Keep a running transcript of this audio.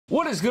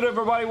What is good,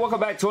 everybody?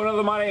 Welcome back to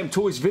another My Damn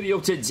Toys video.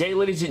 Today,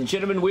 ladies and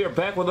gentlemen, we are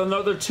back with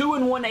another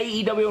 2-in-1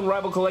 AEW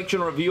Unrivaled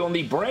Collection review on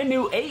the brand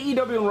new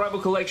AEW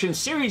Unrivaled Collection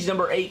Series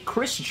number 8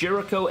 Kris,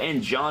 Jericho,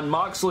 and Jon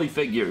Moxley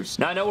figures.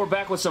 Now, I know we're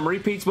back with some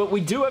repeats, but we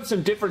do have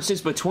some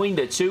differences between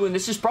the two, and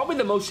this is probably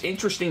the most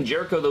interesting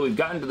Jericho that we've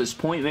gotten to this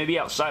point, maybe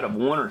outside of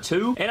one or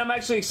two, and I'm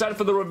actually excited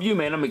for the review,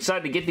 man. I'm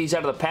excited to get these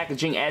out of the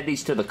packaging, add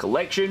these to the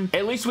collection.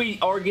 At least we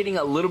are getting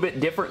a little bit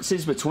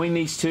differences between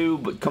these two,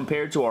 but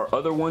compared to our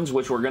other ones,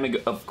 which we're going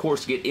to, of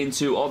course, get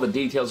into all the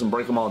details and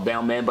break them all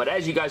down, man. But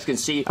as you guys can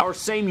see, our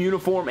same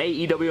uniform,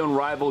 AEW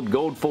Unrivaled,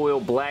 gold foil,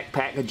 black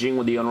packaging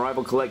with the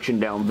Unrivaled collection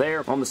down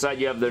there. On the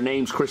side, you have their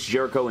names, Kris,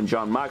 Jericho, and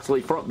Jon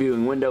Moxley. Front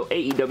viewing window,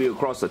 AEW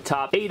across the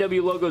top.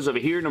 AEW logos over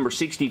here, number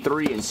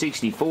 63 and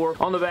 64.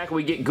 On the back,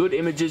 we get good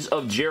images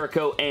of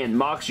Jericho and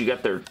Mox. You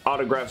got their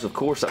autographs, of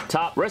course, up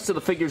top. Rest of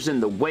the figures in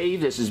the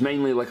wave. This is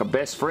mainly like a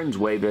best friends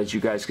wave, as you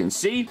guys can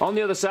see. On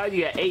the other side,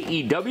 you got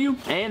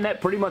AEW, and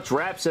that pretty much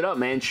wraps it up,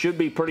 man. Should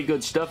be pretty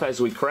good stuff as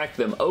we crack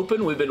them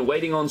open. We've been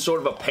waiting on sort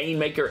of a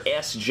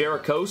Painmaker-esque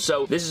Jericho,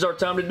 so this is our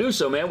time to do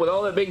so, man. With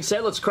all that being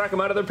said, let's crack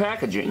them out of their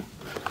packaging.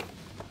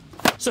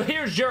 So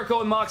here's Jericho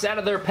and Mox out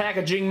of their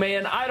packaging,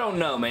 man. I don't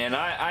know, man.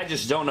 I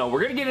just don't know.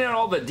 We're going to get into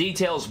all the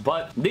details,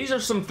 but these are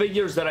some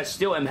figures that I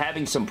still am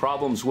having some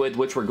problems with,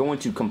 which we're going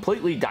to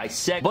completely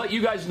dissect. But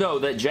you guys know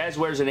that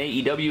Jazwares and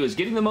AEW is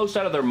getting the most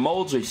out of their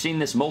molds. We've seen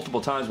this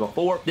multiple times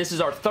before. This is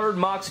our third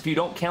Mox if you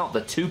don't count the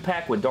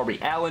 2-pack with Darby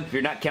Allin. If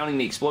you're not counting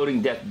the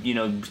exploding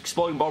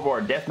barbed wire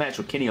death match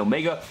with Kenny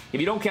Omega. If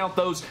you don't count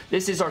those,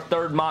 this is our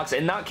third Mox,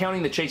 and not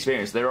counting the Chase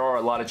variants. There are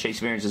a lot of Chase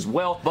variants as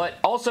well. But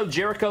also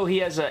Jericho, he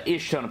has a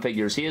ish ton of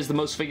figures. He has the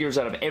most figures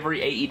out of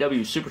every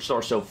AEW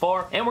superstar so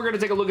far, and we're going to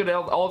take a look at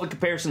all the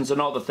comparisons and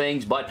all the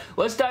things, but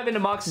let's dive into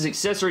Mox's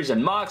accessories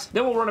and Mox,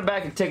 then we'll run it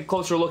back and take a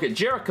closer look at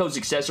Jericho's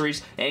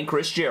accessories and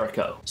Kris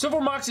Jericho. So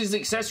for Mox's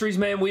accessories,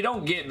 man, we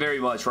don't get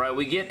very much, right?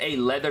 We get a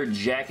leather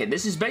jacket.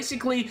 This is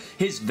basically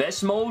his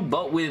vest mold,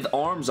 but with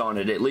arms on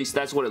it. At least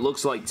that's what it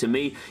looks like to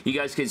me. You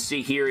guys can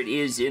see here it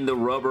is in the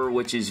rubber,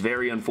 which is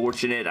very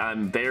unfortunate.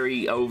 I'm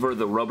very over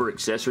the rubber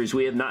accessories.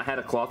 We have not had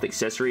a cloth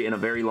accessory in a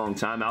very long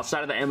time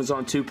outside of the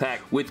Amazon 2-pack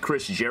with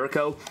Kris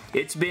Jericho.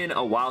 It's been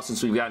a while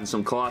since we've gotten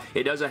some cloth.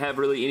 It doesn't have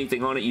really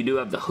anything on it. You do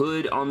have the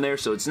hood on there,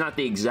 so it's not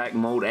the exact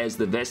mold as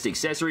the vest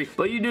accessory,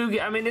 but you do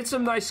get, I mean, it's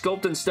some nice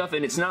sculpt and stuff,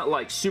 and it's not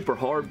like super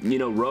hard, you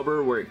know,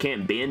 rubber where it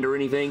can't bend or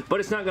anything, but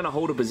it's not going to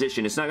hold a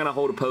position. It's not going to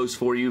hold a pose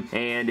for you,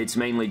 and it's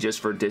mainly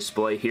just for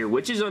display here,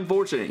 which is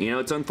unfortunate. You know,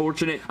 it's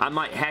unfortunate. I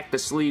might hack the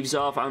sleeves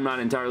off. I'm not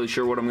entirely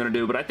sure what I'm going to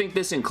do, but I think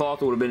this in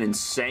cloth would have been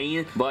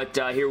insane, but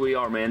here we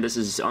are, man. This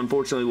is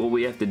unfortunately what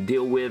we have to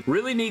deal with.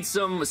 Really need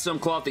some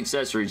cloth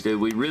accessories, dude.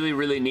 We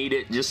really need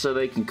it just so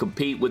they can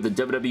compete with the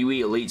WWE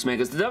Elites, man,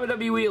 because the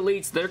WWE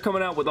Elites, they're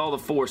coming out with all the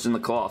force in the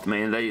cloth,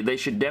 man. They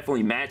should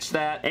definitely match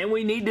that, and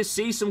we need to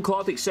see some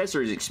cloth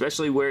accessories,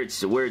 especially where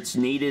it's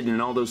needed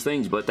and all those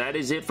things, but that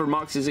is it for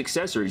Mox's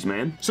accessories,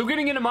 man. So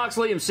getting into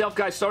Moxley himself,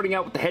 guys, starting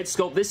out with the head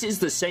sculpt, this is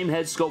the same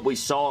head sculpt we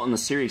saw in the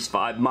Series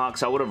 5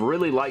 Mox. I would have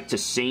really liked to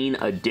seen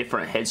a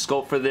different head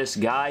sculpt for this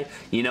guy.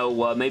 You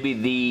know, maybe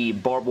the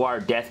barbed wire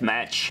death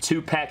match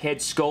 2-pack head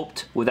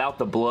sculpt without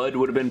the blood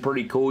would have been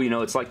pretty cool. You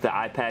know, it's like the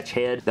eye patch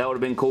head. That would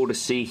have been cool to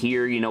see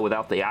here, you know,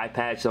 without the eye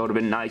patch. That would have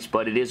been nice,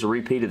 but it is a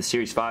repeat of the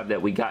Series 5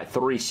 that we got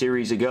 3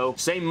 series ago.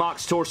 Same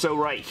Mox torso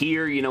right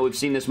here. You know, we've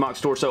seen this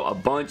Mox torso a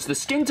bunch. The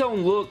skin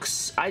tone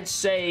looks, I'd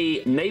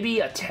say, maybe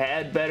a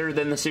tad better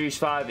than the Series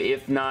 5.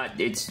 If not,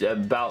 it's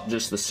about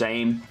just the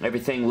same.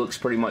 Everything looks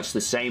pretty much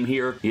the same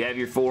here. You have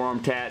your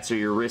forearm tats or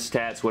your wrist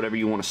tats, whatever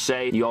you want to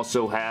say. You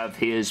also have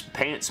his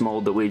pants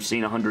mold that we've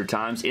seen 100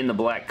 times in the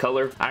black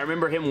color. I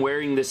remember him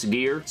wearing this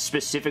gear.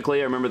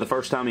 Specifically, I remember the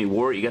first time he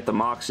wore it. You got the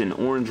Mox in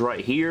orange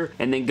right here,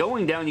 and then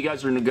going down, you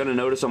guys are going to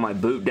notice on my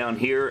boot down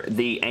here,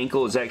 the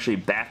ankle is actually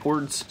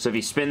backwards, so if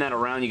you spin that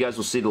around, you guys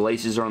will see the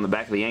laces are on the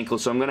back of the ankle,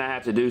 so I'm going to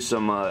have to do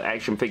some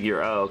action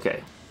figure. Oh,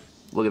 okay.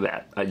 Look at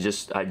that. I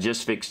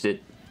just fixed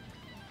it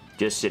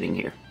just sitting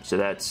here. So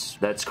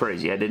that's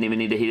crazy. I didn't even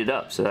need to heat it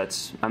up. So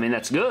that's, I mean,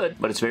 that's good,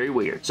 but it's very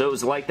weird. So it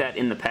was like that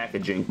in the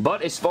packaging.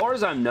 But as far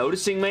as I'm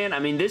noticing, man, I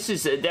mean, this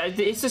is,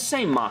 it's the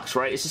same Mox,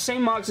 right? It's the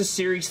same Mox as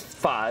Series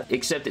 5,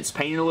 except it's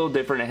painted a little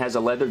different. It has a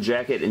leather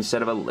jacket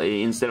instead of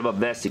a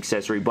vest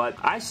accessory. But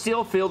I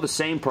still feel the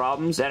same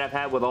problems that I've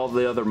had with all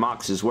the other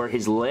Moxes, where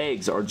his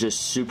legs are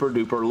just super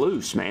duper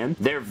loose, man.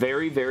 They're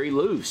very, very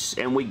loose.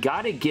 And we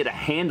gotta get a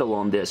handle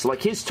on this.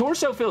 Like, his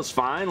torso feels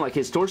fine. Like,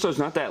 his torso's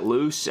not that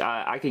loose.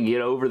 I can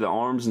get over the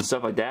arms and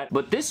stuff like that,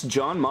 but this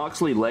Jon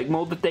Moxley leg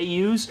mold that they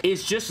use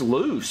is just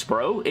loose,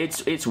 bro.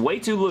 It's way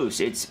too loose.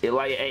 It's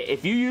like,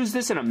 if you use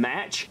this in a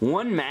match,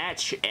 one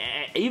match,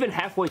 even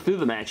halfway through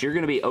the match, you're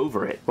gonna be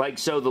over it. Like,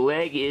 so the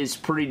leg is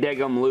pretty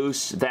daggum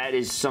loose. That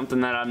is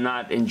something that I'm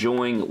not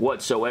enjoying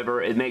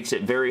whatsoever. It makes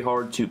it very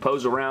hard to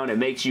pose around. It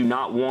makes you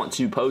not want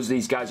to pose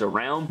these guys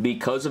around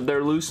because of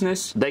their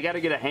looseness. They got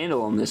to get a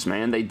handle on this,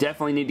 man. They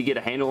definitely need to get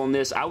a handle on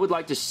this. I would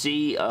like to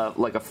see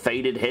like a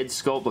faded head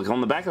sculpt. Like,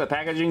 on the back of the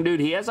packaging, dude,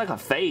 he has like a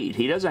fade.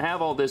 He doesn't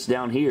have all this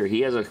down here.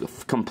 He has a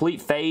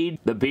complete fade.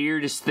 The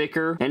beard is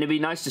thicker, and it'd be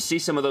nice to see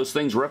some of those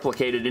things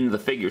replicated into the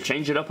figure.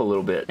 Change it up a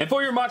little bit. And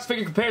for your Mox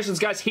figure comparisons,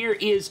 guys, here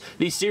is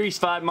the Series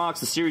 5 Mox,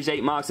 the Series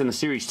 8 Mox, and the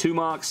Series 2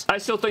 Mox. I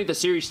still think the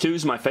Series 2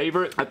 is my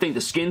favorite. I think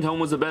the skin tone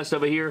was the best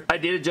over here. I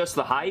did adjust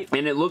the height,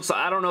 and it looks like,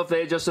 I don't know if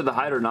they adjusted the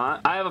height or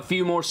not. I have a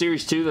few more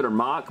Series 2 that are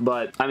mock,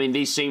 but I mean,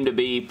 these seem to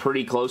be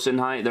pretty close in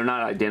height. They're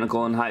not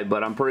identical in height,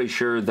 but I'm pretty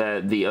sure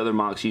that the other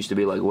Mox used to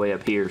be like way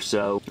up here.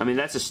 So, I mean,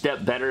 that's a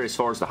step better as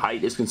far as the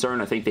height is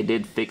concerned. I think they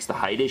did fix the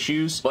height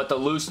issues, but the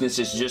looseness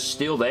is just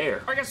still there.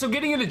 Alright guys, so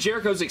getting into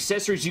Jericho's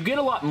accessories, you get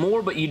a lot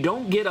more, but you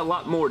don't get a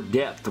lot more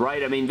depth,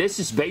 right? I mean, this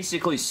is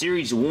basically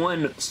Series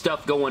 1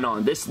 stuff going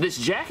on. This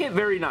jacket,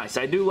 very nice.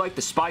 I do like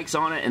the spikes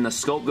on it and the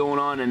sculpt going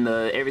on and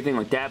the everything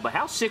like that, but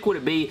how sick would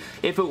it be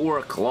if it were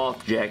a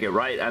cloth jacket,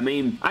 right? I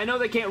mean, I know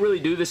they can't really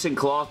do this in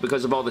cloth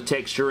because of all the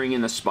texturing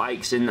and the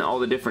spikes and all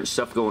the different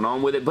stuff going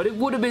on with it, but it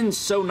would have been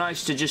so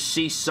nice to just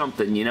see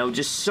something, you know,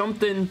 just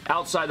something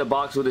outside the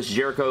box with this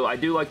Jericho. I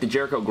do like the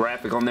Jericho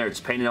graphic on there. It's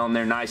painted on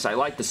there nice. I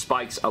like the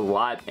spikes a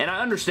lot, and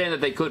I understand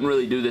that they couldn't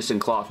really do this in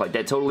cloth. Like,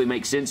 that totally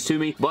makes sense to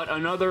me, but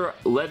another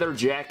leather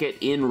jacket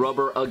in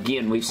rubber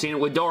again. We've seen it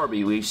with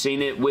Darby. We've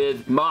seen it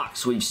with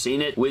Mox. We've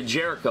seen it with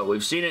Jericho.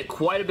 We've seen it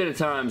quite a bit of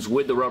times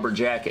with the rubber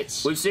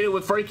jackets. We've seen it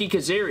with Frankie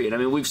Kazarian. I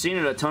mean, we've seen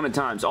it a ton of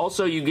times.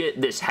 Also, you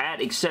get this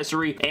hat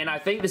accessory, and I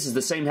think this is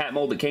the same hat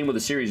mold that came with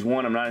the Series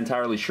 1. I'm not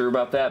entirely sure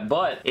about that,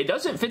 but it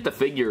doesn't fit the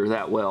figure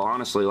that well,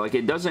 honestly. Like,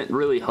 it doesn't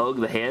really hug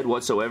the head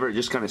whatsoever. It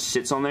just kind of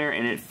sits on there,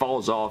 and it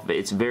falls off.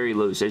 It's very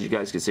loose, as you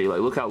guys can see.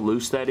 Like, look how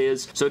loose that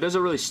is. So it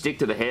doesn't really stick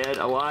to the head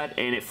a lot,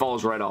 and it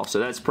falls right off. So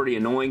that's pretty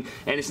annoying.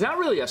 And it's not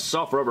really a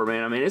soft rubber,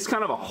 man. I mean, it's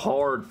kind of a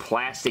hard,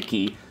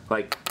 plasticky,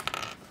 like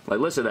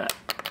listen to that.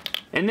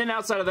 And then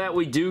outside of that,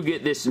 we do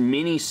get this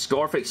mini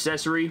scarf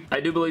accessory. I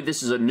do believe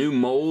this is a new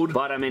mold,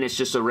 but I mean, it's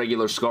just a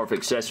regular scarf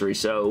accessory.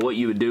 So what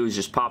you would do is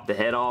just pop the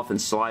head off and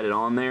slide it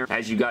on there,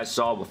 as you guys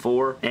saw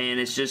before. And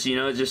it's just, you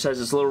know, it just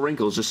has its little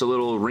wrinkles, just a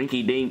little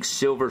rinky-dink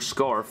silver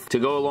scarf to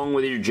go along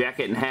with your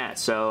jacket and hat.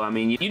 So, I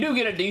mean, you do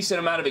get a decent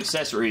amount of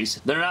accessories.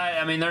 They're not,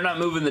 I mean, they're not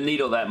moving the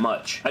needle that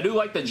much. I do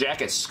like the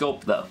jacket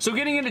sculpt, though. So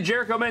getting into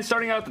Jericho, man,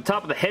 starting out at the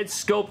top of the head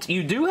sculpt,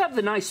 you do have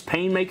the nice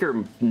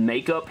Painmaker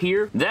makeup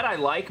here. That I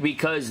like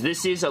because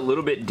this is a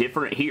little bit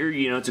different here.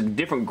 You know, it's a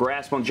different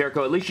grasp on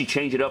Jericho. At least you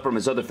change it up from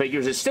his other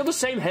figures. It's still the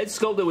same head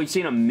sculpt that we've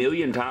seen a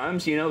million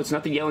times. You know, it's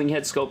not the yelling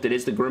head sculpt. It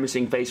is the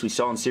grimacing face we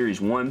saw in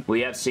Series 1.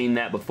 We have seen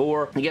that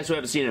before. I guess we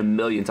haven't seen it a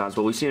million times,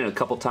 but we've seen it a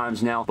couple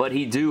times now. But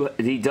he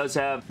does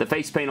have the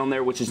face paint on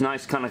there, which is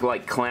nice, kind of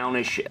like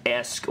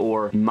clownish-esque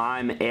or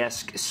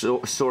mime-esque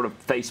sort of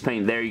face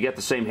paint there. You got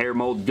the same hair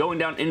mold. Going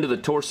down into the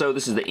torso,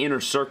 this is the Inner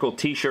Circle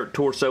t-shirt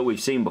torso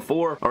we've seen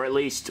before, or at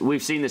least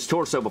we've seen this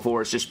torso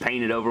before. It's just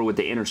painted over with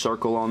the Inner Circle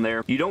on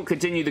there. You don't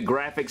continue the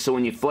graphics, so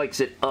when you flex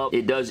it up,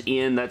 it does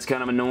end. That's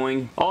kind of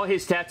annoying. All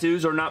his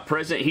tattoos are not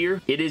present here.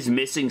 It is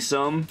missing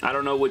some. I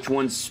don't know which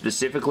ones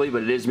specifically,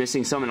 but it is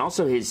missing some. And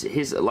also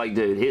his like,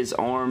 dude, his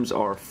arms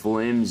are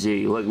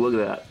flimsy. Look at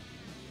that.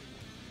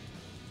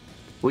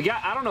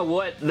 I don't know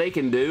what they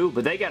can do,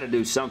 but they got to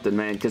do something,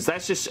 man, because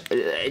that's just,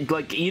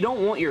 like, you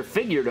don't want your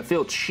figure to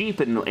feel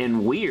cheap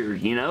and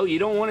weird, you know? You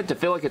don't want it to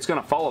feel like it's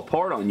going to fall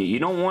apart on you. You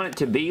don't want it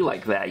to be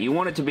like that. You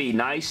want it to be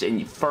nice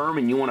and firm,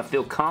 and you want to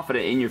feel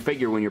confident in your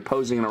figure when you're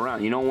posing it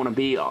around. You don't want to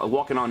be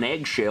walking on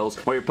eggshells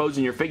while you're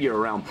posing your figure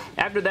around.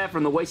 After that,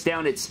 from the waist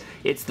down, it's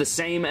the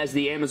same as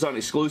the Amazon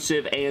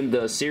exclusive and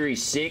the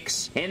Series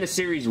 6 and the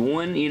Series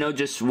 1, you know,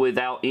 just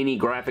without any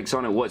graphics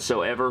on it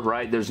whatsoever,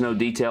 right? There's no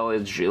detail,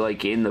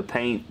 like, in the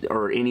paint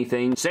or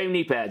anything. Same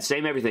knee pads,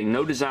 same everything,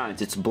 no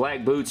designs. It's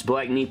black boots,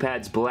 black knee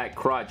pads, black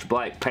crotch,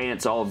 black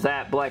pants, all of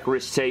that, black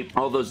wrist tape,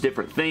 all those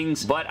different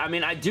things. But, I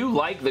mean, I do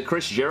like the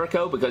Chris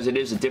Jericho because it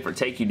is a different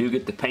take. You do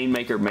get the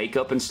Painmaker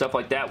makeup and stuff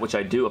like that, which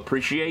I do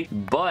appreciate,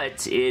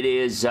 but it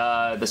is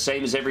the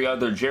same as every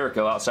other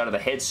Jericho outside of the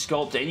head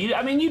sculpt. And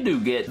I mean, you do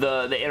get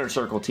the Inner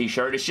Circle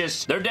t-shirt. It's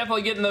just, they're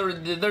definitely getting their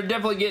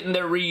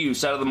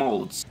reuse out of the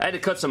molds. I had to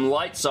cut some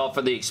lights off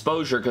for the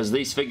exposure because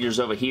these figures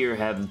over here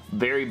have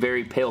very,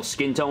 very pale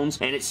skin tones,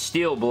 and it's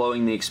still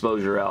blowing the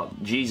exposure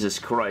out. Jesus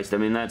Christ. I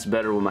mean, that's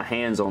better with my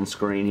hands on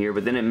screen here,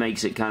 but then it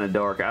makes it kind of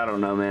dark. I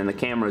don't know, man. The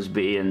camera's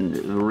being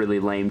really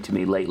lame to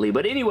me lately.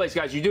 But anyways,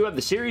 guys, you do have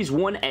the Series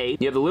 1A.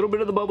 You have a little bit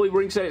of the bubbly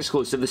ringside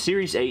exclusive, the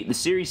Series 8, the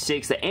Series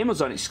 6, the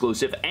Amazon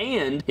exclusive,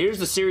 and here's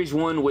the Series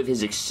 1 with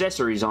his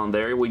accessories on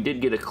there. We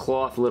did get a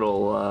cloth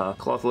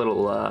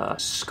little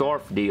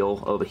scarf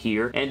deal over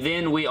here. And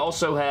then we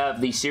also have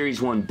the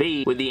Series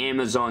 1B with the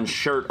Amazon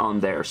shirt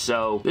on there.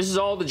 So this is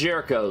all the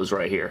Jerichos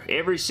right here.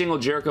 every single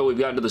Jericho we've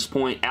gotten to this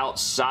point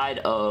outside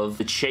of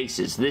the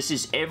chases. This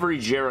is every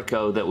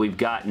Jericho that we've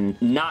gotten,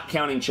 not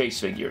counting chase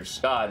figures.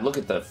 God, look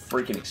at the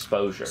freaking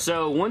exposure.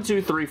 So 1,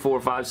 2, 3,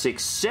 4, 5,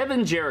 6,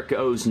 7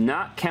 Jerichos,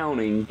 not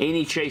counting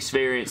any chase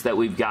variants that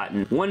we've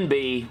gotten.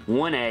 1B,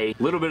 1A,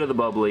 little bit of the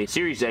bubbly,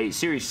 Series 8,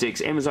 Series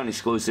 6, Amazon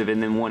exclusive,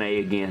 and then 1A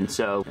again.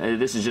 So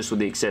this is just with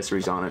the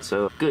accessories on it.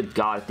 So good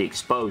God, the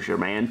exposure,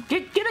 man.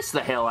 Get us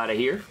the hell out of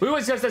here.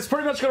 Anyways, guys, that's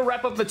pretty much going to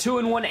wrap up the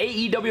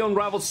 2-in-1 AEW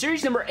Unrivaled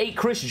Series number 8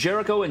 Kris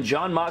Jericho and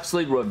Jon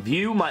Moxley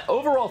review. My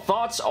overall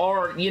thoughts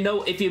are, you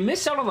know, if you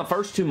miss out on the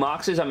first 2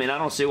 Moxes, I mean, I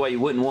don't see why you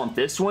wouldn't want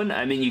this one.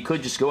 I mean, you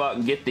could just go out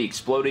and get the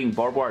exploding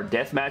barbed wire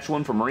deathmatch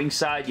one from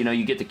ringside. You know,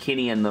 you get the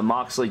Kenny and the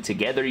Moxley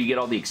together. You get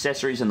all the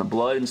accessories and the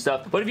blood and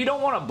stuff. But if you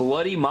don't want a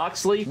bloody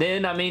Moxley,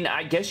 then, I mean,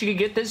 I guess you could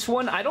get this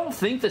one. I don't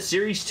think the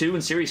Series 2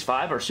 and Series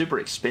 5 are super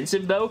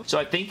expensive, though. So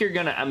I think you're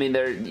gonna, I mean,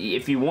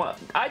 if you want,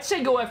 I'd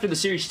say go after the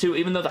Series 2,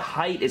 even though the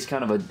height is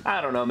kind of a,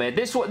 I don't know, man.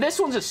 This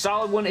one's a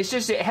solid one. It's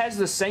just, it has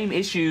the same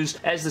issues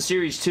as the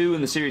Series 2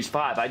 and the Series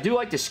 5. I do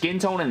like the skin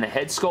tone and the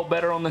head sculpt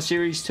better on the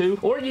Series 2.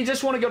 Or you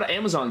just want to go to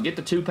Amazon, get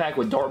the 2-pack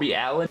with Darby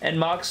Allin and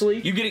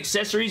Moxley. You get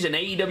accessories and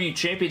AEW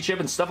Championship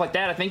and stuff like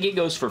that. I think it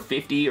goes for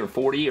 $50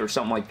 or $40 or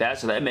something like that.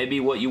 So that may be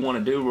what you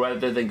want to do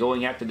rather than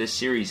going after this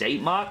Series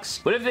 8 Mox.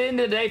 But at the end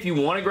of the day, if you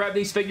want to grab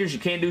these figures, you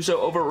can do so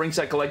over at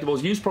Ringside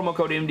Collectibles. Use promo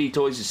code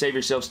MDTOYS to save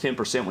yourselves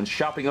 10% when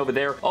shopping over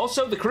there.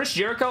 Also, the Kris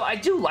Jericho, I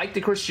do like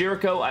the Kris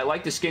Jericho. I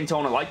like the skin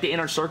tone. I like the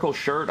Inner Circle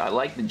shirt. I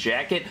like the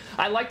jacket.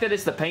 I like that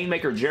it's the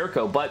Painmaker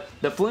Jericho, but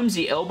the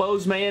flimsy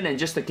elbows, man, and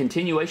just the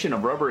continuation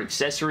of rubber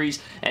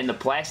accessories and the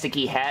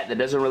plasticky hat that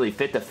doesn't really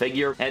fit the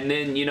figure, and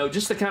then, you know,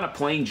 just the kind of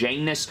plain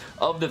Janeness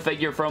of the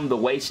figure from the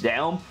waist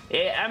down.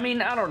 I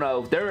mean, I don't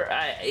know.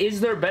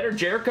 Is there better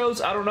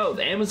Jerichos? I don't know.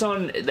 The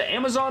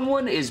Amazon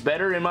one is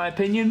better in my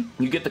opinion.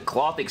 You get the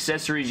cloth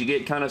accessories. You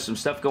get kind of some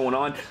stuff going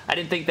on. I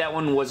didn't think that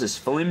one was as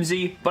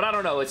flimsy, but I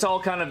don't know. It's all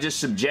kind of just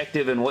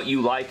subjective and what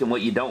you like and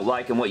what you don't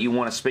like and what you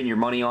want to spend your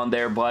money on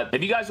there. But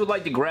if you guys would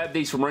like to grab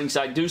these from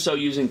Ringside, do so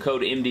using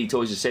code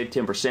MDTOYS to save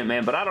 10%,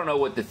 man. But I don't know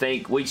what to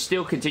think. We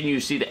still continue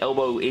to see the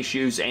elbow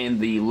issues and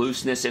the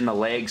looseness in the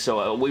legs,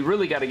 so we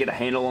really got to get a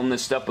handle on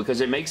this stuff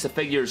because it makes the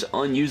figures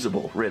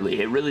unusable,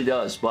 really. It really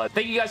does. But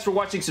thank you guys for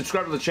watching.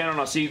 Subscribe to the channel, and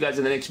I'll see you guys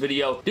in the next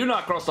video. Do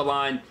not cross the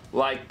line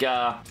like,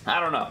 I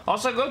don't know.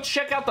 Also, go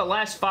check out the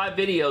last 5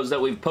 videos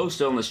that we've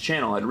posted on this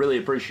channel. I'd really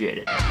appreciate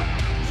it.